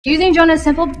Using Jonah's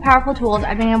simple, powerful tools,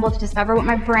 I've been able to discover what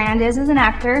my brand is as an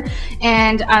actor,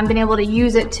 and I've been able to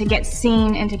use it to get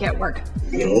seen and to get work.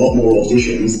 I get a lot more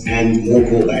auditions and more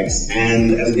callbacks,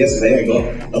 and as of yesterday, I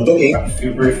got a booking. I'm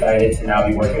super excited to now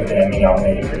be working with an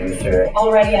Emmy-nominated producer.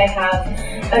 Already I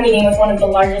have a meeting with one of the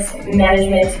largest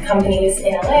management companies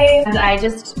in LA. And I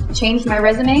just changed my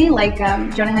resume like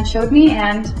Jonah had showed me,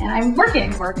 and I'm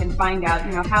working. Work and find out,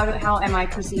 how am I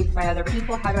perceived by other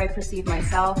people? How do I perceive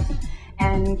myself?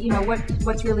 And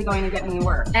what's really going to get me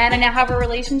work. And I now have a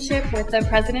relationship with the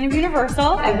president of Universal.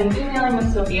 I've been emailing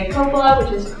with Sofia Coppola,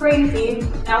 which is crazy.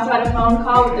 I also had a phone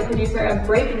call with the producer of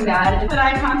Breaking Bad. But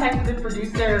I contacted the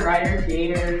producer, writer,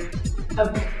 creator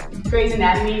of Grey's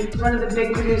Anatomy, one of the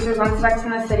big producers on Sex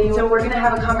and the City. So we're gonna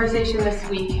have a conversation this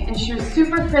week, and she was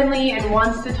super friendly and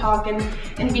wants to talk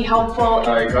and be helpful.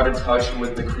 I got in touch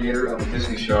with the creator of the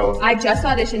Disney show. I just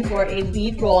auditioned for a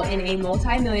lead role in a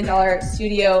multi-million-dollar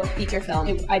studio feature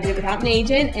film. I did it without an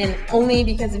agent and only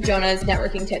because of Jonah's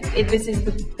networking tips. This is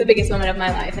the biggest moment of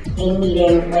my life. A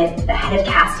meeting with the head of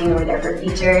casting over there for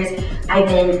features. I've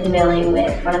been emailing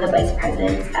with one of the vice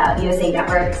presidents of USA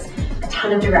Networks, a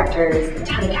ton of directors, a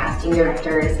ton of casting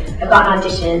directors. I've gotten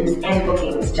auditions and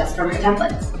bookings just from her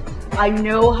templates. I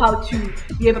know how to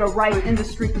be able to write an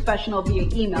industry professional via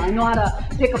email. I know how to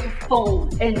pick up a phone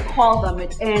and call them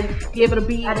and be able to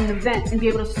be at an event and be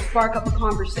able to spark up a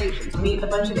conversation. Meet a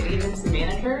bunch of agents and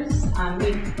managers,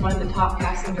 meet one of the top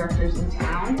casting directors in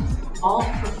town, all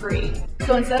for free.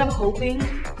 So instead of hoping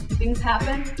things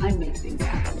happen, I make things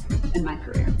happen in my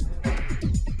career.